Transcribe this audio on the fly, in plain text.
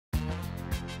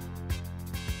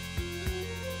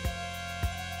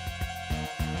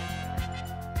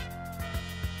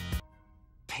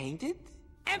painted?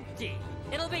 Empty!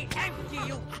 It'll be empty,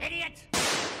 you idiot!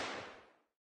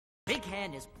 Big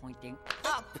hand is pointing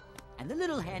up, and the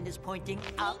little hand is pointing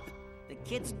up. The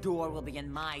kid's door will be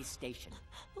in my station.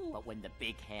 But when the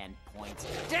big hand points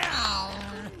down,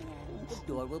 the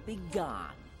door will be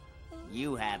gone.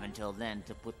 You have until then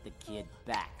to put the kid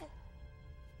back.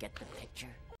 Get the picture?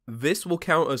 This will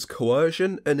count as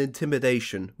coercion and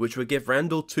intimidation, which would give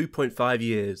Randall 2.5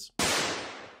 years.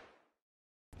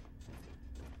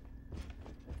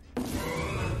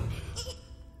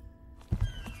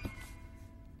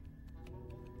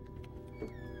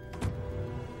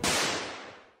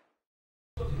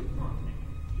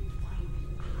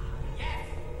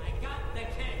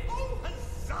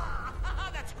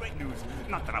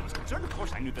 Not that I was concerned, of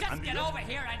course I knew that. Just get over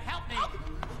here and help me!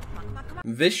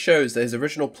 This shows that his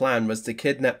original plan was to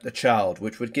kidnap the child,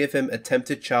 which would give him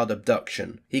attempted child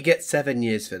abduction. He gets 7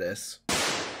 years for this.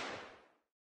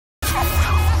 Help!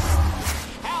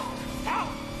 Help!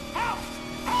 Help!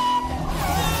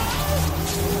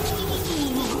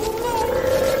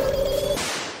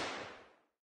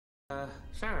 Help!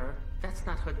 Sir, that's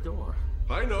not her door.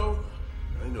 I know.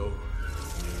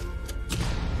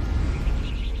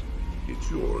 It's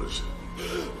yours.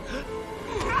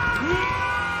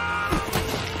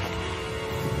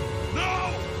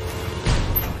 No!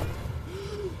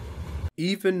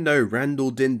 Even though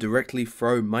Randall didn't directly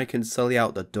throw Mike and Sully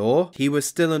out the door, he was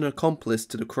still an accomplice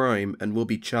to the crime and will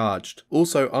be charged.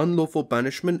 Also, unlawful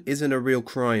banishment isn't a real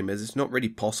crime, as it's not really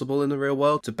possible in the real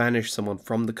world to banish someone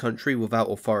from the country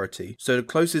without authority. So the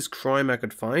closest crime I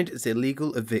could find is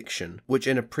illegal eviction, which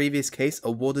in a previous case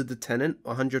awarded the tenant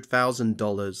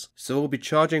 $100,000. So we'll be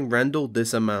charging Randall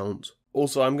this amount.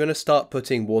 Also, I'm going to start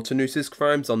putting Waternoose's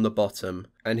crimes on the bottom,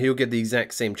 and he'll get the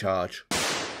exact same charge.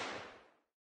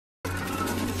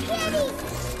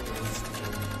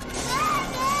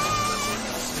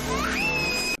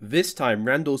 This time,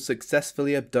 Randall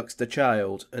successfully abducts the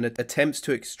child and attempts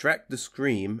to extract the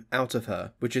scream out of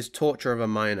her, which is torture of a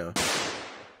minor.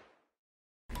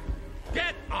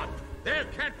 Get up! There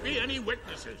can't be any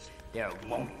witnesses. There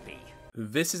won't be.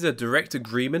 This is a direct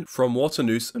agreement from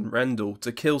Waternoose and Randall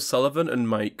to kill Sullivan and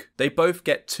Mike. They both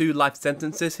get 2 life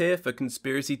sentences here for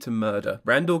conspiracy to murder.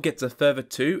 Randall gets a further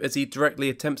 2 as he directly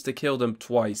attempts to kill them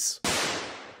twice.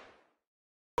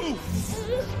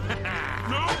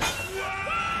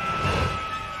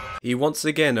 He once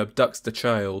again abducts the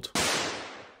child.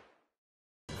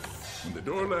 When the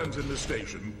door lands in the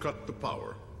station, cut the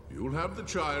power. You'll have the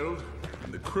child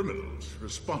and the criminals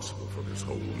responsible for this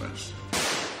whole mess.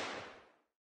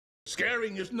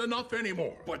 Scaring isn't enough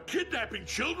anymore. But kidnapping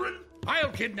children? I'll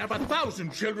kidnap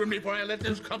 1,000 children before I let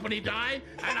this company die,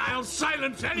 and I'll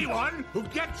silence anyone who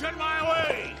gets in my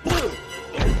way!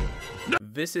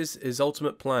 This is his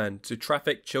ultimate plan, to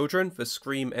traffic children for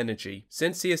Scream energy.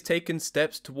 Since he has taken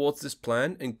steps towards this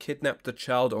plan and kidnapped the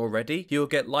child already, he will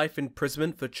get life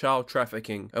imprisonment for child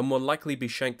trafficking and will likely be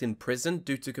shanked in prison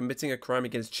due to committing a crime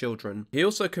against children. He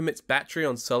also commits battery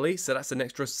on Sully, so that's an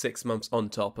extra 6 months on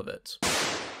top of it.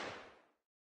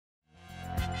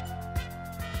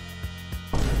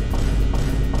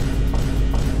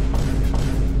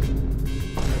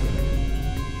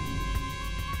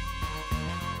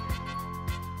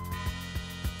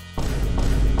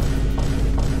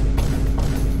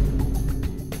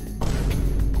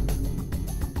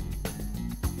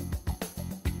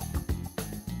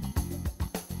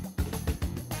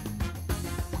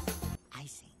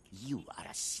 You are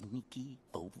a sneaky,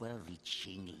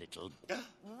 overreaching little...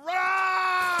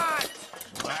 Run!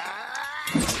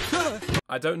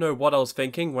 I don't know what I was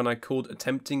thinking when I called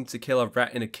attempting to kill a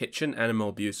rat in a kitchen animal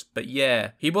abuse, but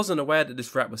yeah, he wasn't aware that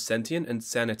this rat was sentient and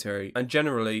sanitary, and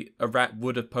generally, a rat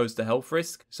would have posed a health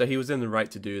risk, so he was in the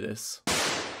right to do this.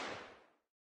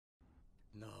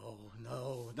 No!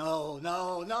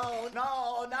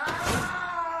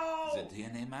 The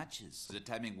DNA matches. The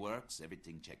timing works.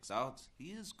 Everything checks out.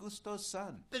 He is Gusto's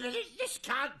son. This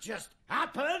can't just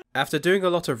happen! After doing a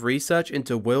lot of research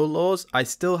into will laws, I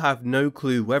still have no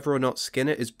clue whether or not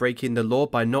Skinner is breaking the law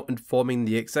by not informing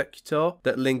the executor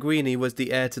that Linguini was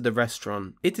the heir to the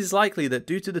restaurant. It is likely that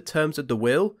due to the terms of the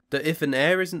will, that if an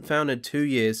heir isn't found in 2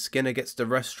 years, Skinner gets the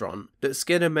restaurant, that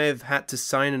Skinner may have had to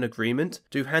sign an agreement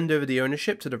to hand over the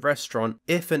ownership to the restaurant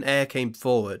if an heir came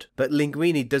forward. But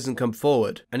Linguini doesn't come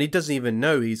forward, and he doesn't even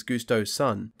know he's Gusto's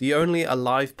son. The only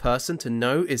alive person to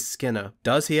know is Skinner.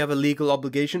 Does he have a legal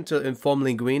obligation to inform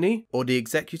Linguini or the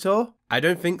executor? I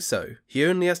don't think so. He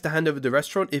only has to hand over the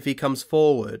restaurant if he comes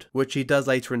forward, which he does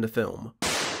later in the film.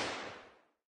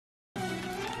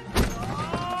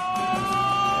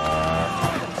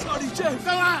 Sorry, Jeff!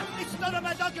 Go on! It's none of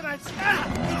my documents! It's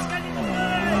getting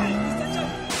away!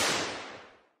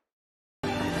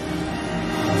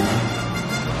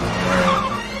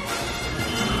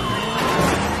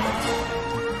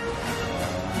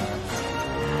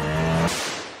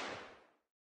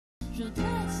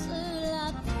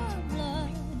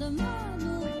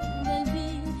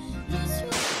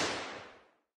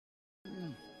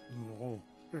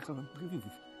 Who cooks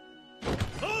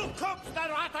the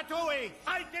ratatouille?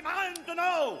 I demand to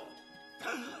know!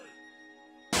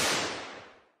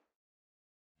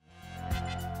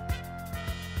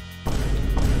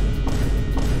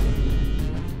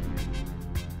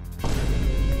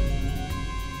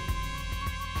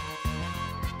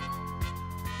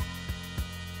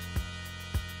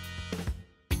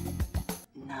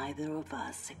 Neither of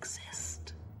us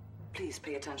exist. Please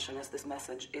pay attention as this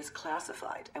message is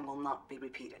classified and will not be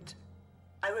repeated.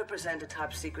 I represent a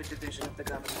top-secret division of the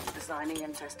government, designing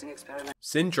and testing experiments.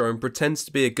 Syndrome pretends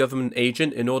to be a government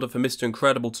agent in order for Mr.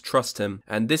 Incredible to trust him,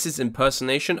 and this is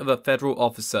impersonation of a federal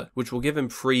officer, which will give him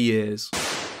 3 years.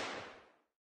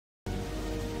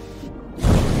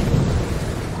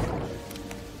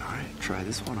 Alright, try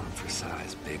this one on for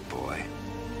size, big boy.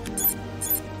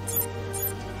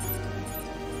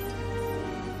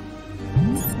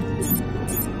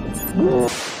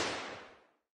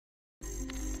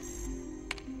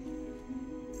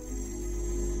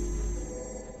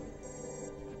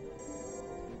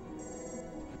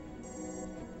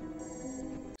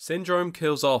 Syndrome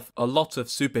kills off a lot of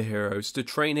superheroes to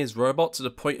train his robot to the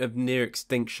point of near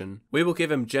extinction. We will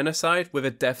give him genocide with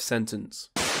a death sentence.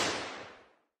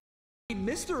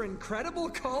 Mr. Incredible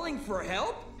calling for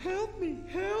help? Help me,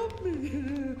 help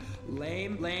me.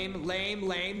 Lame, lame, lame,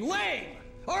 lame, lame!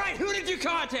 Alright, who did you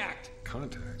contact?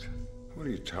 Contact? What are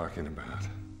you talking about?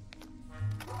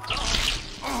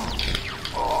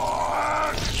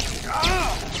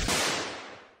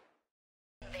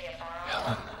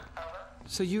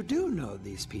 So you do know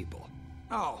these people?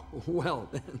 Oh, well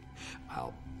then,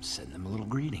 I'll send them a little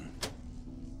greeting.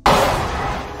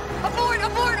 Abort!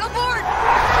 Abort! Abort!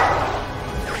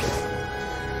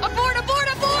 Abort! Abort!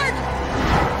 Abort!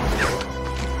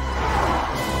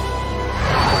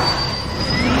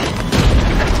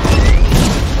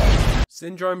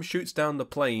 Syndrome shoots down the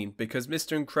plane because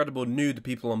Mr. Incredible knew the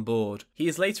people on board. He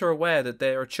is later aware that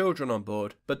there are children on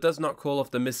board, but does not call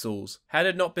off the missiles. Had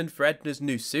it not been for Edna's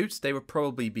new suits, they would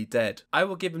probably be dead. I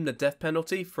will give him the death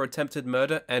penalty for attempted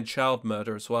murder and child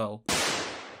murder as well.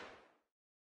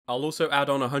 I'll also add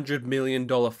on a $100 million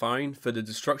fine for the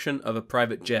destruction of a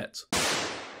private jet.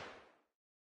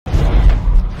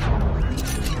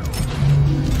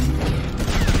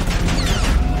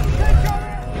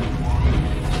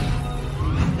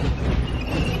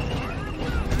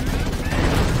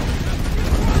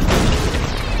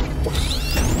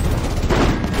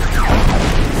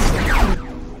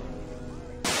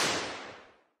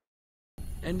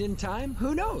 And in time,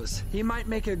 who knows? He might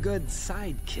make a good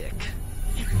sidekick.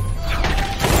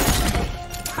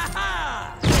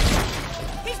 Ha-ha!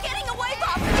 He's getting away,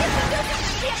 Bob!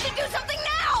 He has to do something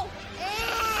now!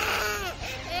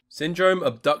 Syndrome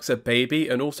abducts a baby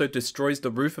and also destroys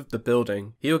the roof of the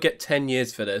building. He'll get 10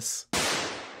 years for this.